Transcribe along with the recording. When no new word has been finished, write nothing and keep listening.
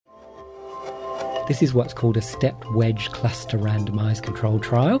This is what's called a stepped wedge cluster randomised controlled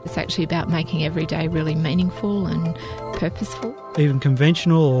trial. It's actually about making every day really meaningful and purposeful. Even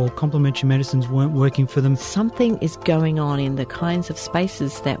conventional or complementary medicines weren't working for them. Something is going on in the kinds of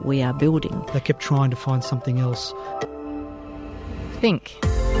spaces that we are building. They kept trying to find something else. Think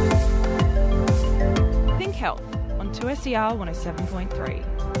Health on 2SER 107.3.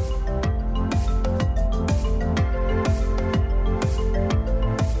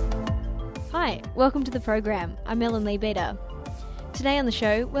 Hi, welcome to the program. I'm Ellen Leabeater. Today on the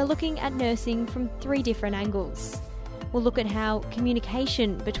show, we're looking at nursing from 3 different angles. We'll look at how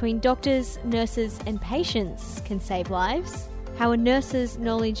communication between doctors, nurses and patients can save lives, how a nurse's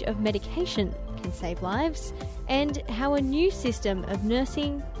knowledge of medication can save lives, and how a new system of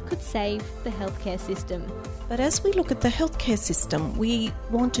nursing could save the healthcare system. But as we look at the healthcare system, we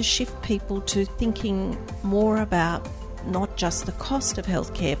want to shift people to thinking more about not just the cost of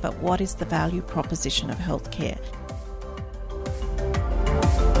healthcare, but what is the value proposition of healthcare.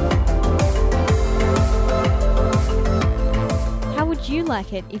 How would you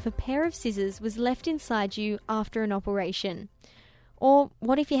like it if a pair of scissors was left inside you after an operation? Or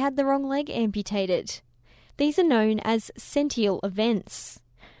what if you had the wrong leg amputated? These are known as sential events.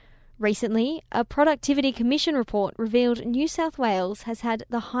 Recently, a Productivity Commission report revealed New South Wales has had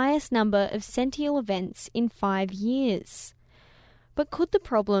the highest number of sential events in 5 years. But could the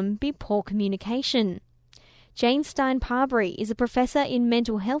problem be poor communication? Jane Stein-Parbury is a professor in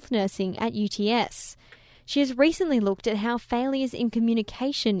mental health nursing at UTS. She has recently looked at how failures in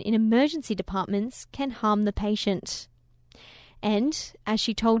communication in emergency departments can harm the patient. And, as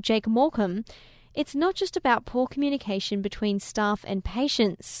she told Jake Morcom, it's not just about poor communication between staff and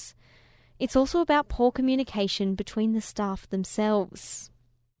patients. It's also about poor communication between the staff themselves.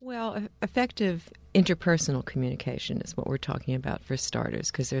 Well, effective interpersonal communication is what we're talking about for starters,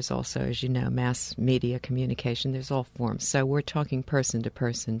 because there's also, as you know, mass media communication. There's all forms. So we're talking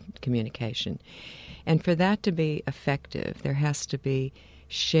person-to-person communication. And for that to be effective, there has to be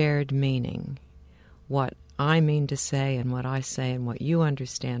shared meaning. What I mean to say and what I say and what you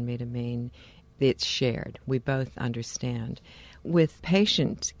understand me to mean, it's shared. We both understand. With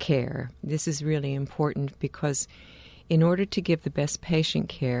patient care, this is really important because in order to give the best patient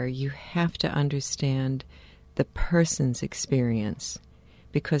care, you have to understand the person's experience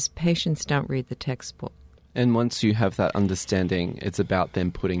because patients don't read the textbook. And once you have that understanding, it's about then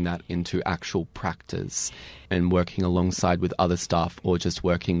putting that into actual practice and working alongside with other staff or just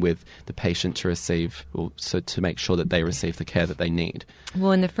working with the patient to receive, so to make sure that they receive the care that they need.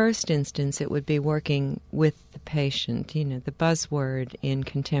 Well, in the first instance, it would be working with the patient. You know, the buzzword in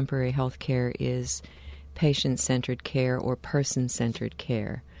contemporary healthcare is patient-centered care or person-centered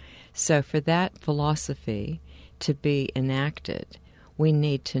care. So for that philosophy to be enacted, we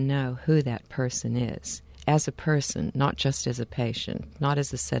need to know who that person is. As a person, not just as a patient, not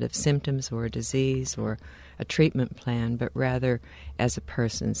as a set of symptoms or a disease or a treatment plan, but rather as a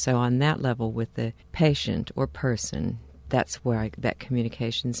person. So on that level with the patient or person, that's where that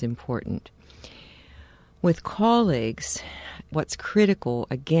communication is important. With colleagues, what's critical,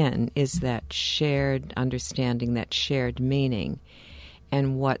 again, is that shared understanding, that shared meaning,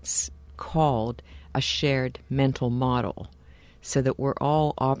 and what's called a shared mental model, so that we're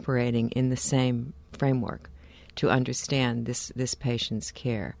all operating in the same framework to understand this patient's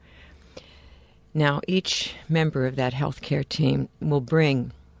care. Now, each member of that healthcare team will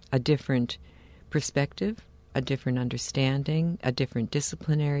bring a different perspective, a different understanding, a different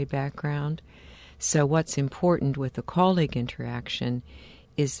disciplinary background. So what's important with the colleague interaction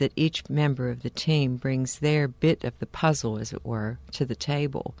is that each member of the team brings their bit of the puzzle, as it were, to the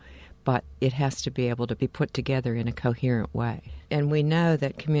table, but it has to be able to be put together in a coherent way. And we know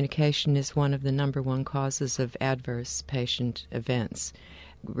that communication is one of the number one causes of adverse patient events,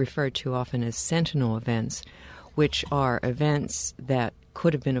 referred to often as sentinel events, which are events that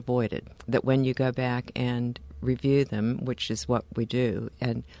could have been avoided, that when you go back and review them, which is what we do,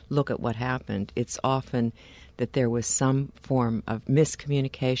 and look at what happened, it's often that there was some form of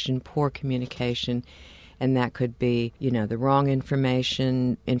miscommunication, poor communication, and that could be, the wrong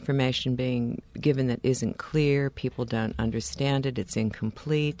information being given that isn't clear, people don't understand it, it's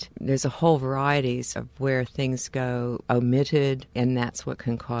incomplete. There's a whole varieties of where things go omitted, and that's what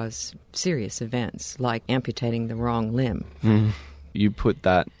can cause serious events, like amputating the wrong limb. You put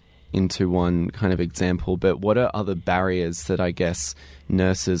that into one kind of example, but what are other barriers that I guess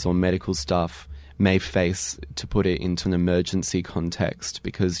nurses or medical staff may face, to put it into an emergency context,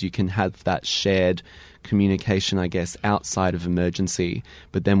 because you can have that shared communication, I guess, outside of emergency,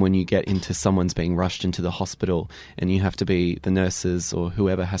 but then when you get into someone's being rushed into the hospital and you have to be, the nurses or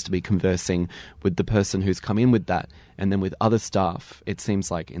whoever has to be conversing with the person who's come in with that, and then with other staff, it seems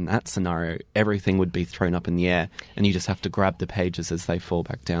like in that scenario everything would be thrown up in the air and you just have to grab the pages as they fall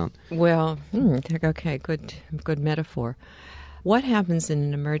back down. Well, okay, good metaphor. What happens in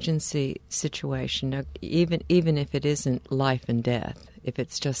an emergency situation, even if it isn't life and death, if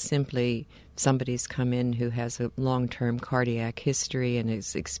it's just simply somebody's come in who has a long-term cardiac history and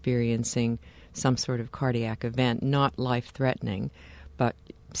is experiencing some sort of cardiac event, not life-threatening, but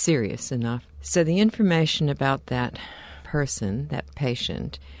serious enough. So the information about that person, that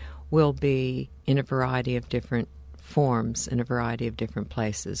patient, will be in a variety of different forms in a variety of different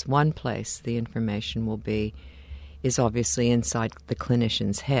places. One place the information is obviously inside the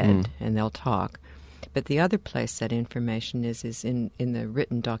clinician's head, and they'll talk. But the other place that information is in the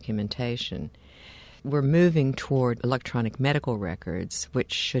written documentation. We're moving toward electronic medical records,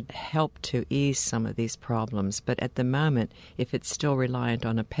 which should help to ease some of these problems. But at the moment, if it's still reliant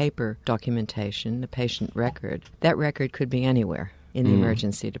on a paper documentation, a patient record, that record could be anywhere in the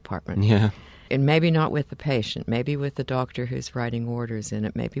emergency department. Yeah. And maybe not with the patient, maybe with the doctor who's writing orders in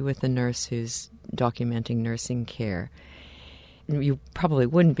it, maybe with the nurse who's documenting nursing care. You probably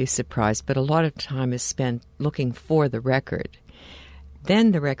wouldn't be surprised, but a lot of time is spent looking for the record.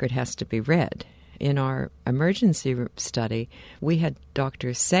 Then the record has to be read. In our emergency study, we had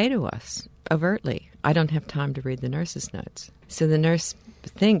doctors say to us overtly, "I don't have time to read the nurse's notes." So the nurse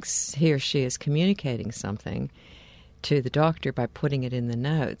thinks he or she is communicating something to the doctor by putting it in the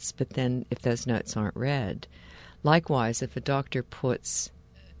notes, but then if those notes aren't read. Likewise, if a doctor puts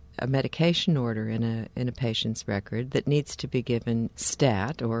a medication order in a patient's record that needs to be given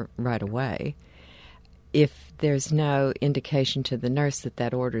stat or right away, if there's no indication to the nurse that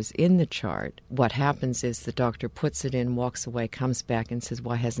that order's in the chart, what happens is the doctor puts it in, walks away, comes back and says,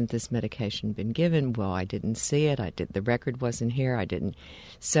 "Why hasn't this medication been given?" "Well, I didn't see it. The record wasn't here. I didn't."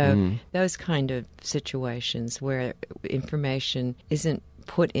 So those kind of situations where information isn't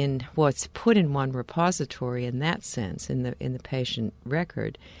put in, well, it's put in one repository in that sense, in the patient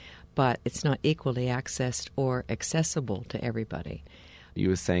record, but it's not equally accessed or accessible to everybody. You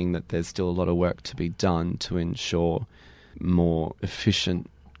were saying that there's still a lot of work to be done to ensure more efficient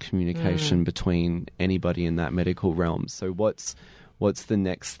communication between anybody in that medical realm. So what's the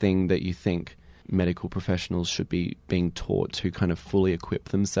next thing that you think medical professionals should be being taught to kind of fully equip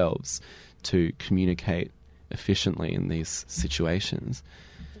themselves to communicate efficiently in these situations?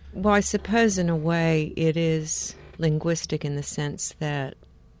 Well, I suppose in a way it is linguistic in the sense that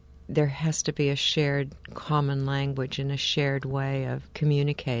there has to be a shared common language and a shared way of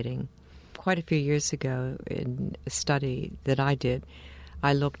communicating. Quite a few years ago, in a study that I did,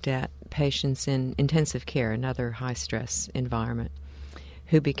 I looked at patients in intensive care, another high-stress environment,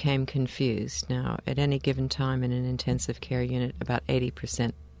 who became confused. Now, at any given time in an intensive care unit, about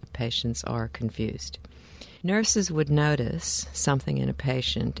 80% of patients are confused. Nurses would notice something in a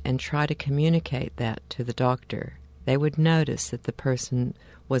patient and try to communicate that to the doctor. They would notice that the person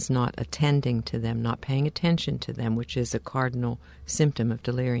was not attending to them, not paying attention to them, which is a cardinal symptom of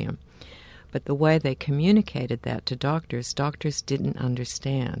delirium. But the way they communicated that to doctors didn't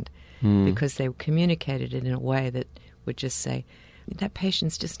understand because they communicated it in a way that would just say, "That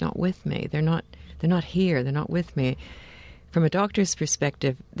patient's just not with me. They're not here. They're not with me." From a doctor's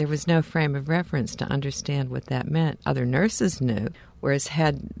perspective, there was no frame of reference to understand what that meant. Other nurses knew, whereas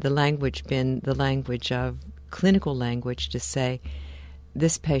had the language been the language of clinical language to say,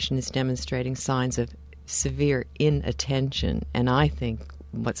 this patient is demonstrating signs of severe inattention, and I think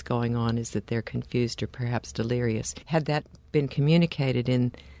what's going on is that they're confused or perhaps delirious. Had that been communicated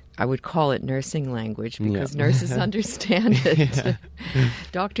in, I would call it nursing language, because nurses understand it.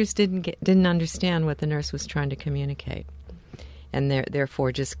 Doctors didn't understand what the nurse was trying to communicate, and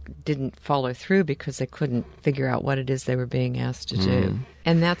therefore just didn't follow through because they couldn't figure out what it is they were being asked to do.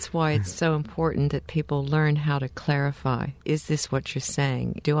 And that's why it's so important that people learn how to clarify. Is this what you're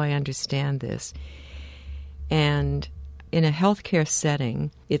saying? Do I understand this? And in a healthcare setting,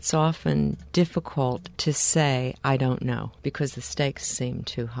 it's often difficult to say, "I don't know," because the stakes seem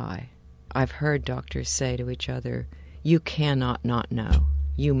too high. I've heard doctors say to each other, "You cannot not know.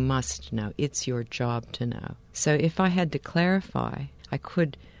 You must know. It's your job to know." So if I had to clarify, I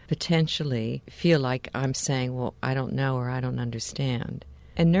could potentially feel like I'm saying, "Well, I don't know," or "I don't understand."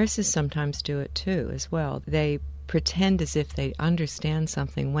 And nurses sometimes do it too as well. They pretend as if they understand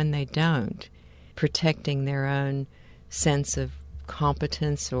something when they don't, protecting their own sense of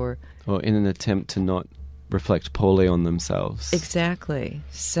competence or in an attempt to not reflect poorly on themselves. Exactly.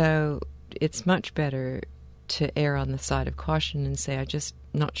 So it's much better to err on the side of caution and say, I'm just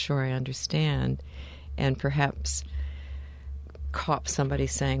not sure I understand, and perhaps cop somebody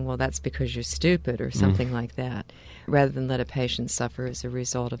saying, well, that's because you're stupid or something like that, rather than let a patient suffer as a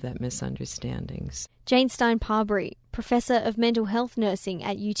result of that misunderstandings. Jane Stein-Parbury, Professor of Mental Health Nursing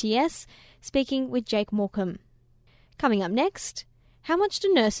at UTS, speaking with Jake Morcom. Coming up next, how much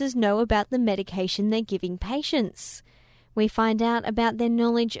do nurses know about the medication they're giving patients? We find out about their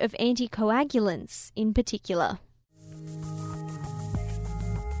knowledge of anticoagulants in particular.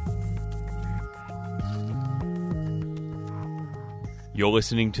 You're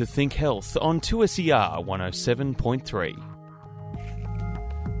listening to Think Health on 2SER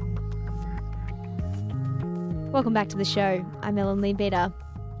 107.3. Welcome back to the show. I'm Ellen Leabeater.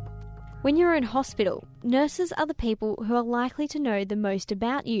 When you're in hospital, nurses are the people who are likely to know the most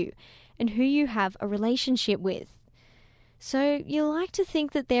about you and who you have a relationship with. So you like to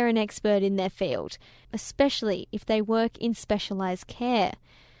think that they're an expert in their field, especially if they work in specialised care.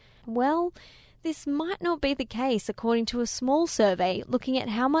 Well, this might not be the case according to a small survey looking at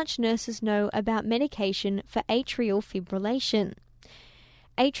how much nurses know about medication for atrial fibrillation.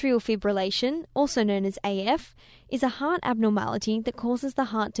 Atrial fibrillation, also known as AF, is a heart abnormality that causes the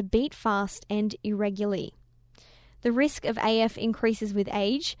heart to beat fast and irregularly. The risk of AF increases with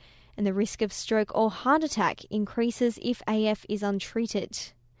age, and the risk of stroke or heart attack increases if AF is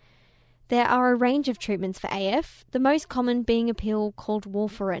untreated. There are a range of treatments for AF, the most common being a pill called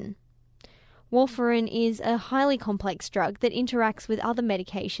warfarin. Warfarin is a highly complex drug that interacts with other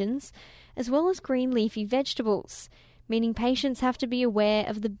medications, as well as green leafy vegetables, meaning patients have to be aware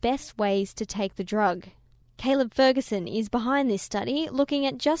of the best ways to take the drug. Caleb Ferguson is behind this study, looking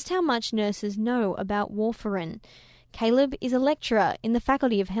at just how much nurses know about warfarin. Caleb is a lecturer in the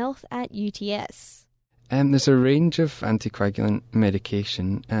Faculty of Health at UTS. There's a range of anticoagulant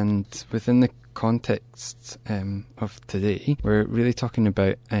medication, and within the context of today, we're really talking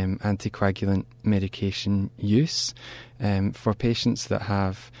about anticoagulant medication use for patients that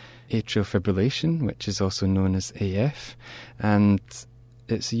have atrial fibrillation, which is also known as AF, and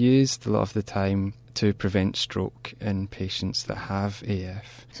it's used a lot of the time to prevent stroke in patients that have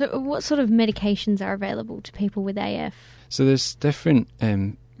AF. So what sort of medications are available to people with AF? So there's different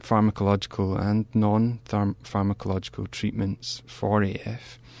pharmacological and non-pharmacological treatments for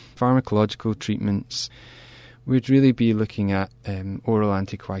AF. Pharmacological treatments would really be looking at oral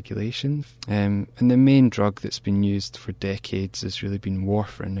anticoagulation, and the main drug that's been used for decades has really been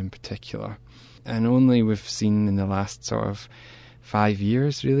warfarin in particular, and only we've seen in the last sort of 5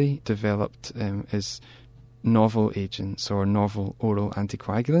 years really developed is novel agents or novel oral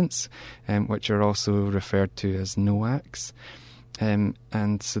anticoagulants, which are also referred to as NOACs. And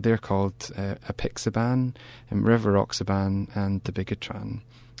so they're called apixaban, rivaroxaban and dabigatran.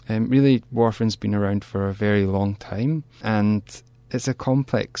 Really, warfarin's been around for a very long time, and it's a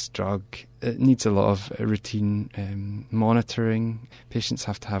complex drug. It needs a lot of routine monitoring. Patients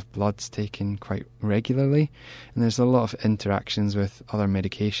have to have bloods taken quite regularly, and there's a lot of interactions with other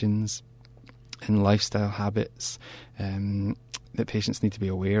medications and lifestyle habits that patients need to be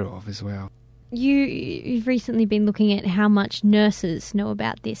aware of as well. You've recently been looking at how much nurses know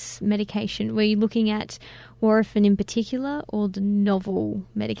about this medication. Were you looking at warfarin in particular, or the novel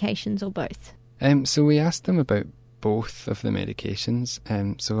medications, or both? So we asked them about both of the medications,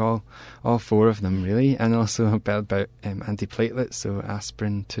 so all four of them really, and also about antiplatelets, so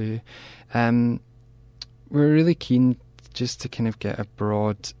aspirin too. We're really keen just to kind of get a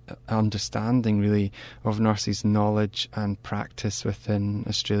broad understanding really of nurses' knowledge and practice within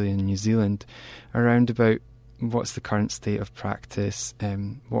Australia and New Zealand around about what's the current state of practice,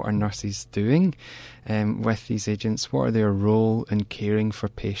 what are nurses doing with these agents, what are their role in caring for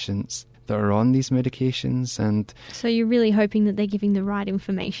patients that are on these medications. And so you're really hoping that they're giving the right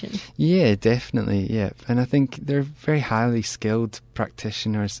information? Yeah, definitely, yeah. And I think they're very highly skilled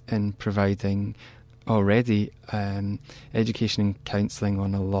practitioners in providing already education and counselling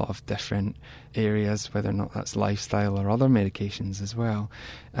on a lot of different areas, whether or not that's lifestyle or other medications as well.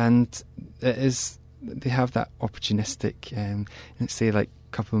 And they have that opportunistic, say like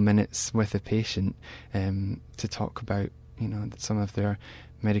a couple of minutes with a patient to talk about, some of their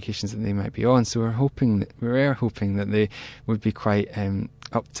medications that they might be on. So we're hoping that they would be quite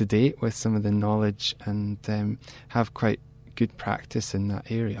up to date with some of the knowledge and have quite good practice in that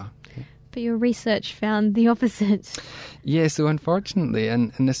area. But your research found the opposite. Yeah, so unfortunately,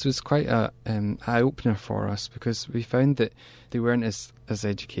 and this was quite a eye-opener for us, because we found that they weren't as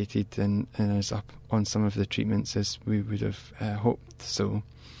educated and as up on some of the treatments as we would have hoped. So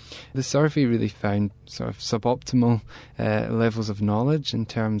the survey really found sort of suboptimal levels of knowledge in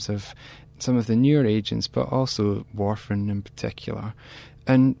terms of some of the newer agents, but also warfarin in particular.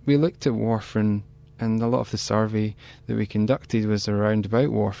 And we looked at warfarin, and a lot of the survey that we conducted was around about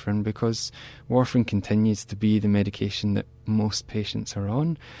warfarin, because warfarin continues to be the medication that most patients are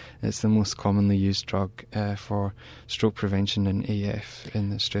on. It's the most commonly used drug for stroke prevention in AF in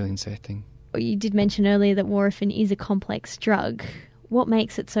the Australian setting. You did mention earlier that warfarin is a complex drug. What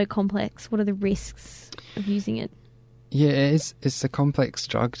makes it so complex? What are the risks of using it? Yeah, it's a complex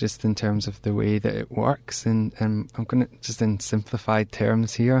drug just in terms of the way that it works, and I'm going to, just in simplified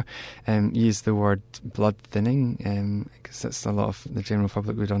terms here, use the word blood thinning, because that's a lot of the general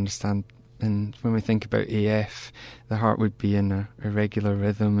public would understand. And when we think about AF, the heart would be in a irregular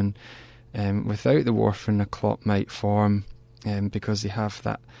rhythm, and without the warfarin, a clot might form, because you have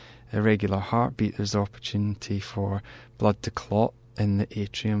that irregular heartbeat. There's opportunity for blood to clot in the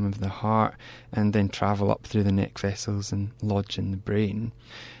atrium of the heart and then travel up through the neck vessels and lodge in the brain.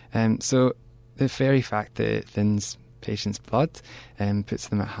 So the very fact that it thins patients' blood puts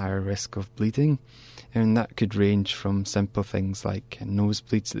them at higher risk of bleeding, and that could range from simple things like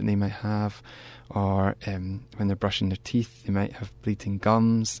nosebleeds that they might have, or when they're brushing their teeth they might have bleeding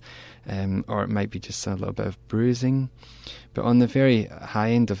gums, or it might be just a little bit of bruising. But on the very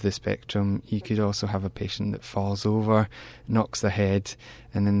high end of the spectrum, you could also have a patient that falls over, knocks their head,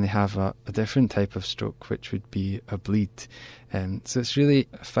 and then they have a different type of stroke, which would be a bleed. So it's really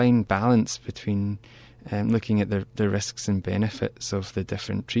a fine balance between looking at the risks and benefits of the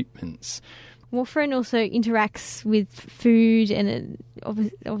different treatments. Warfarin also interacts with food, and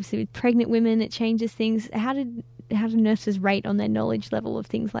obviously with pregnant women it changes things. How do nurses rate on their knowledge level of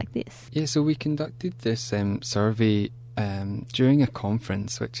things like this? Yeah, so we conducted this survey during a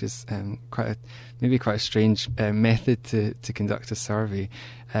conference, which is quite a strange method to conduct a survey.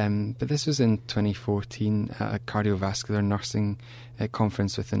 But this was in 2014 at a cardiovascular nursing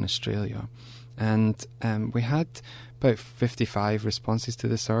conference within Australia. And we had about 55 responses to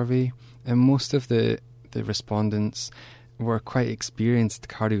the survey, and most of the respondents were quite experienced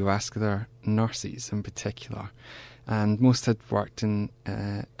cardiovascular nurses in particular. And most had worked in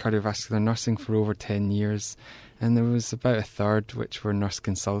cardiovascular nursing for over 10 years, and there was about a third which were nurse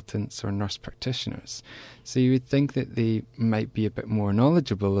consultants or nurse practitioners. So you would think that they might be a bit more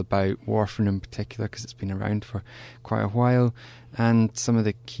knowledgeable about warfarin in particular, because it's been around for quite a while, and some of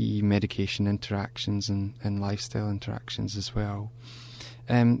the key medication interactions and lifestyle interactions as well.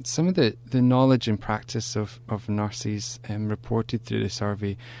 Some of the knowledge and practice of nurses reported through the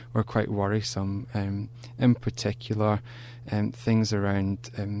survey were quite worrisome. In particular, things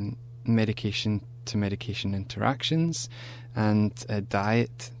around medication to medication interactions, and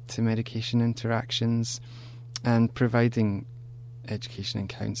diet to medication interactions, and providing education and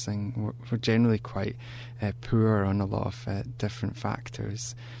counselling were generally quite poor on a lot of different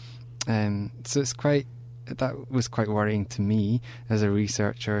factors. So that was quite worrying to me as a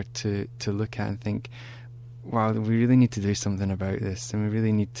researcher to look at and think, wow, we really need to do something about this, and we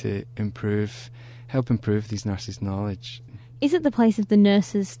really need to help improve these nurses' knowledge. Is it the place of the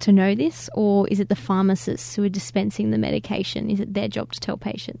nurses to know this, or is it the pharmacists who are dispensing the medication? Is it their job to tell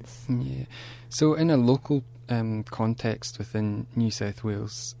patients? Yeah. So in a local context within New South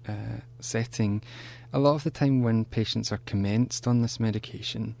Wales setting, a lot of the time when patients are commenced on this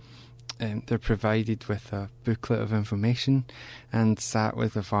medication, they're provided with a booklet of information and sat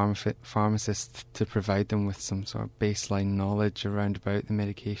with a pharmacist to provide them with some sort of baseline knowledge around about the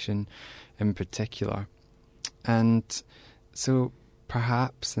medication in particular. And so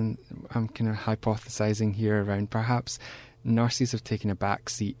perhaps, and I'm kind of hypothesising here around, perhaps nurses have taken a back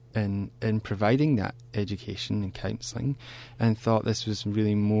seat in providing that education and counselling, and thought this was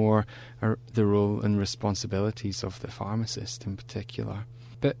really more the role and responsibilities of the pharmacist in particular.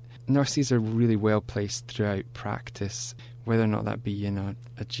 But nurses are really well placed throughout practice, whether or not that be in a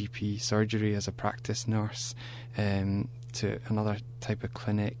GP surgery as a practice nurse, to another type of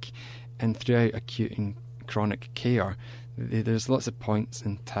clinic, and throughout acute and chronic care. There's lots of points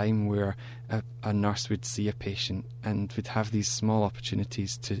in time where a nurse would see a patient and would have these small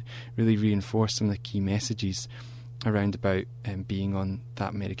opportunities to really reinforce some of the key messages around about being on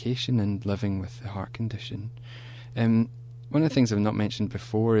that medication and living with the heart condition. One of the things I've not mentioned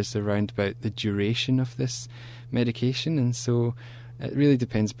before is around about the duration of this medication, and so it really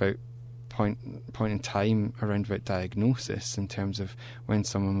depends about point in time around about diagnosis in terms of when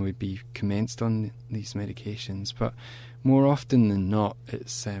someone would be commenced on these medications. But more often than not,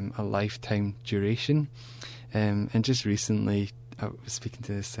 it's a lifetime duration. And just recently, I was speaking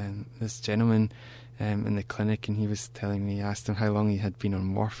to this gentleman in the clinic, and he was telling me, I asked him how long he had been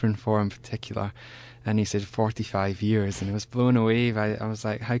on warfarin for in particular, and he said 45 years, and I was blown away. I was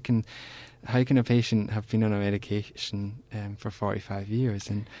like, how can a patient have been on a medication for 45 years?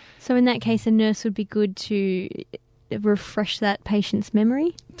 And so in that case, a nurse would be good to refresh that patient's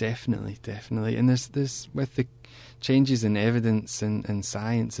memory? Definitely. And there's with the changes in evidence and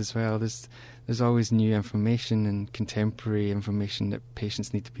science as well, there's always new information and contemporary information that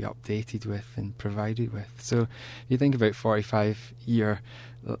patients need to be updated with and provided with. So if you think about 45-year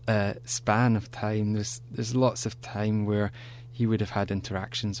span of time, there's lots of time where he would have had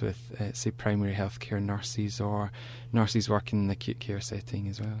interactions with, say, primary healthcare nurses or nurses working in the acute care setting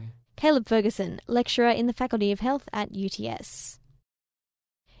as well. Caleb Ferguson, lecturer in the Faculty of Health at UTS.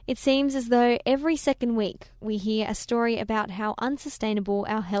 It seems as though every second week we hear a story about how unsustainable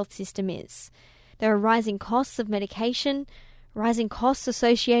our health system is. There are rising costs of medication, rising costs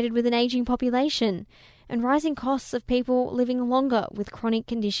associated with an ageing population, and rising costs of people living longer with chronic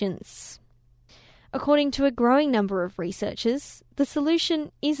conditions. According to a growing number of researchers, the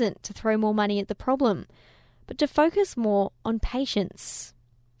solution isn't to throw more money at the problem, but to focus more on patients.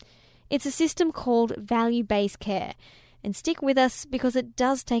 It's a system called value-based care, and stick with us because it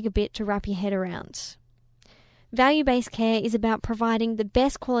does take a bit to wrap your head around. Value-based care is about providing the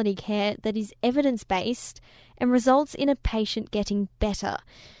best quality care that is evidence-based and results in a patient getting better.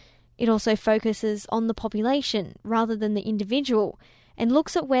 It also focuses on the population rather than the individual and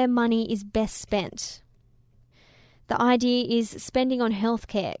looks at where money is best spent. The idea is spending on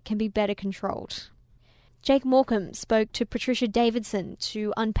healthcare can be better controlled. Jake Morcom spoke to Patricia Davidson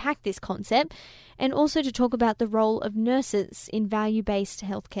to unpack this concept and also to talk about the role of nurses in value-based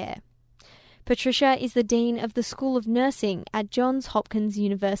healthcare. Patricia is the Dean of the School of Nursing at Johns Hopkins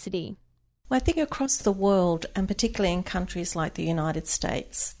University. Well, I think across the world, and particularly in countries like the United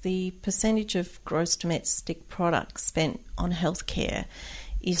States, the percentage of gross domestic product spent on healthcare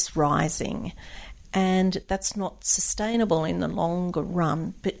is rising. And that's not sustainable in the longer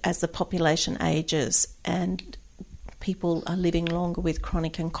run, but as the population ages and people are living longer with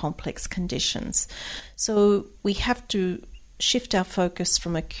chronic and complex conditions. So we have to shift our focus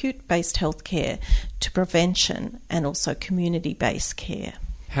from acute-based healthcare to prevention and also community-based care.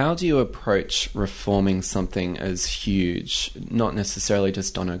 How do you approach reforming something as huge, not necessarily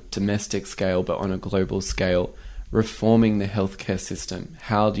just on a domestic scale, but on a global scale, reforming the healthcare system?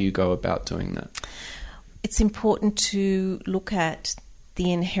 How do you go about doing that? It's important to look at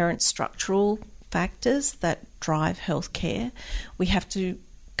the inherent structural factors that drive healthcare. We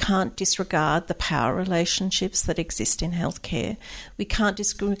can't disregard the power relationships that exist in healthcare. We can't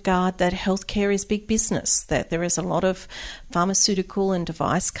disregard that healthcare is big business, that there is a lot of pharmaceutical and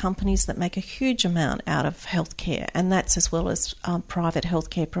device companies that make a huge amount out of healthcare, and that's as well as private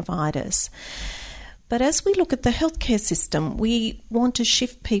healthcare providers. But as we look at the healthcare system, we want to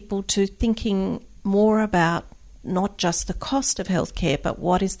shift people to thinking more about not just the cost of healthcare, but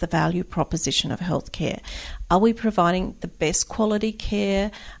what is the value proposition of healthcare? Are we providing the best quality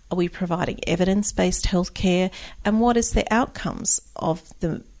care? Are we providing evidence-based healthcare? And what is the outcomes of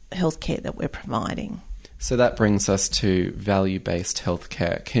the healthcare that we're providing? So that brings us to value-based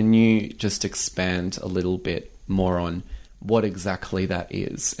healthcare. Can you just expand a little bit more on what exactly that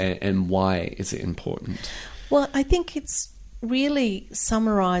is and why is it important? Well, I think it's really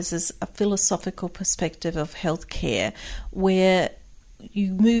summarises a philosophical perspective of healthcare where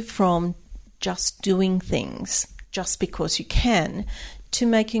you move from just doing things just because you can to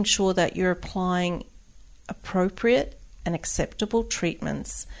making sure that you're applying appropriate and acceptable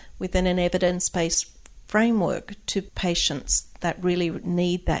treatments within an evidence-based framework to patients that really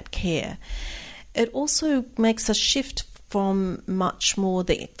need that care. It also makes a shift from much more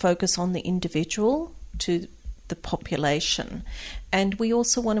the focus on the individual to the population. And we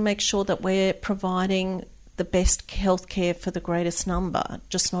also want to make sure that we're providing the best healthcare for the greatest number,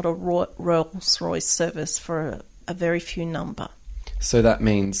 just not a Rolls-Royce service for a very few number. So that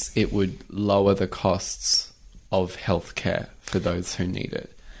means it would lower the costs of healthcare for those who need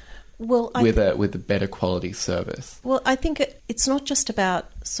it. Well, with a better quality service. Well, I think it's not just about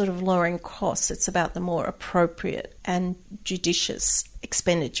sort of lowering costs, it's about the more appropriate and judicious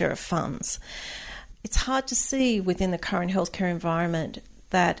expenditure of funds. It's hard to see within the current healthcare environment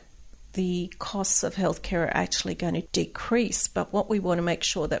that the costs of healthcare are actually going to decrease, but what we want to make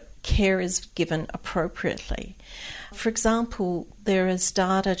sure that care is given appropriately. For example, there is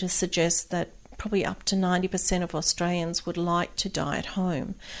data to suggest that probably up to 90% of Australians would like to die at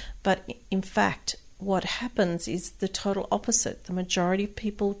home. But in fact, what happens is the total opposite. The majority of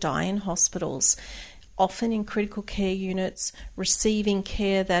people die in hospitals, often in critical care units, receiving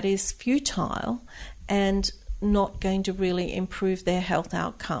care that is futile and not going to really improve their health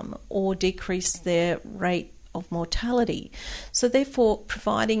outcome or decrease their rate of mortality. So therefore,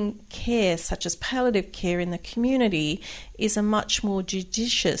 providing care such as palliative care in the community is a much more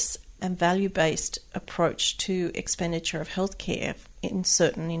judicious and value-based approach to expenditure of healthcare in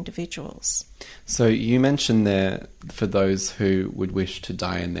certain individuals. So you mentioned there, for those who would wish to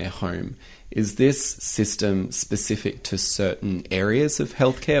die in their home, is this system specific to certain areas of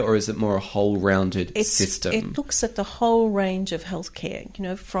healthcare, or is it more a whole-rounded system? It looks at the whole range of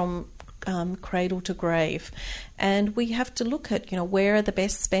healthcare, from cradle to grave. And we have to look at, where are the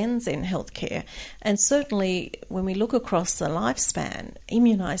best spends in healthcare. And certainly when we look across the lifespan,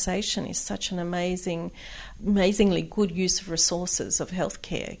 immunisation is such an amazingly good use of resources of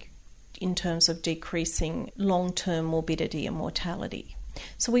healthcare in terms of decreasing long-term morbidity and mortality.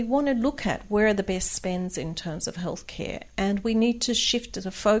 So we want to look at where are the best spends in terms of healthcare, and we need to shift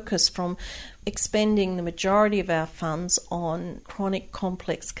the focus from expending the majority of our funds on chronic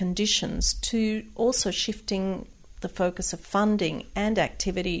complex conditions to also shifting the focus of funding and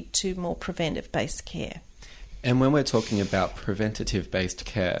activity to more preventive-based care. And when we're talking about preventative-based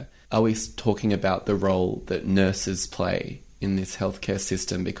care, are we talking about the role that nurses play in this healthcare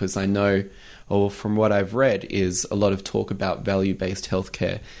system? Because I know, or from what I've read, is a lot of talk about value-based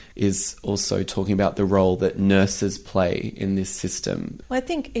healthcare is also talking about the role that nurses play in this system. Well, I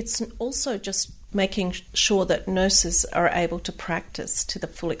think it's also just making sure that nurses are able to practice to the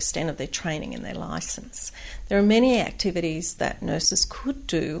full extent of their training and their licence. There are many activities that nurses could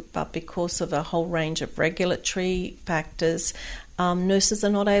do, but because of a whole range of regulatory factors, nurses are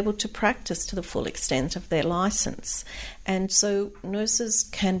not able to practice to the full extent of their licence. And so nurses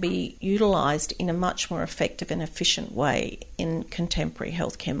can be utilised in a much more effective and efficient way in contemporary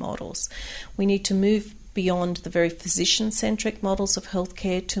healthcare models. We need to move beyond the very physician-centric models of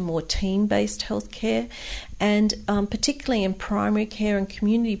healthcare to more team-based healthcare. And particularly in primary care and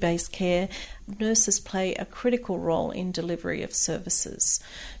community-based care, nurses play a critical role in delivery of services.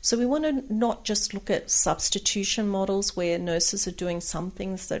 So we want to not just look at substitution models where nurses are doing some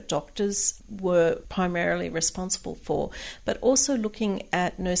things that doctors were primarily responsible for, but also looking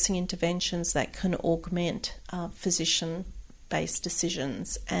at nursing interventions that can augment physician-based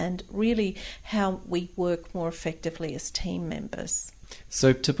decisions and really how we work more effectively as team members.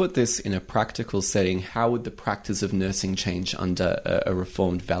 So to put this in a practical setting, how would the practice of nursing change under a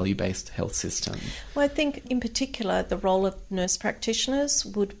reformed value-based health system? Well, I think in particular the role of nurse practitioners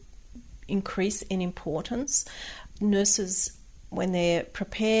would increase in importance. Nurses, when they're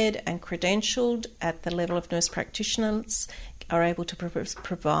prepared and credentialed at the level of nurse practitioners, are able to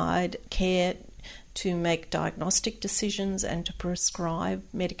provide care, to make diagnostic decisions and to prescribe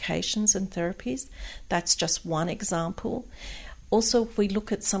medications and therapies. That's just one example. Also, if we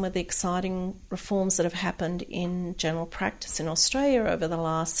look at some of the exciting reforms that have happened in general practice in Australia over the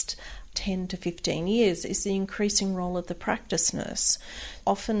last 10 to 15 years, is the increasing role of the practice nurse.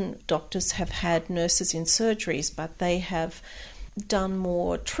 Often doctors have had nurses in surgeries, but they have done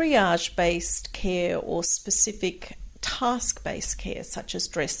more triage-based care or specific task-based care, such as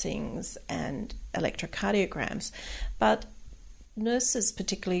dressings and electrocardiograms. But nurses,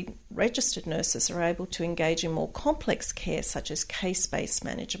 particularly registered nurses, are able to engage in more complex care, such as case-based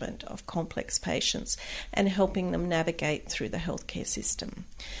management of complex patients and helping them navigate through the healthcare system.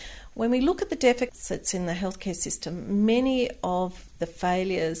 When we look at the deficits in the healthcare system, many of the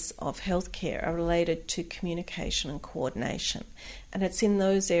failures of healthcare are related to communication and coordination. And it's in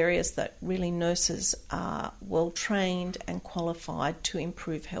those areas that really nurses are well trained and qualified to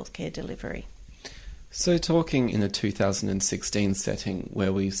improve healthcare delivery. So talking in a 2016 setting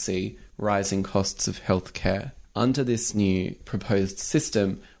where we see rising costs of healthcare, under this new proposed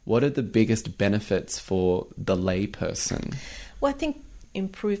system, what are the biggest benefits for the layperson? Well, I think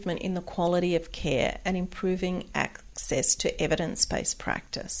improvement in the quality of care and improving access to evidence-based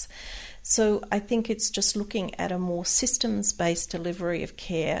practice. So I think it's just looking at a more systems-based delivery of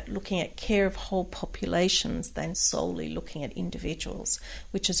care, looking at care of whole populations than solely looking at individuals,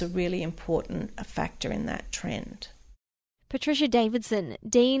 which is a really important factor in that trend. Patricia Davidson,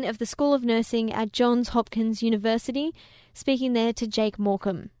 Dean of the School of Nursing at Johns Hopkins University, speaking there to Jake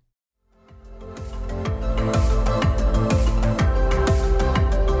Morcom.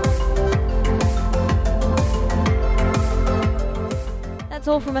 That's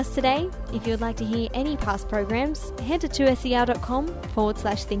all from us today. If you would like to hear any past programs, head to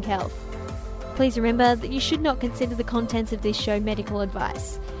 2ser.com/thinkhealth. Please remember that you should not consider the contents of this show medical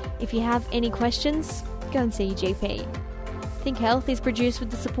advice. If you have any questions, go and see your GP. Think Health is produced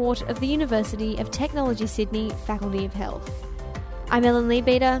with the support of the University of Technology Sydney Faculty of Health. I'm Ellen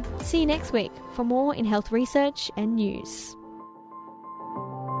Leabeater. See you next week for more in health research and news.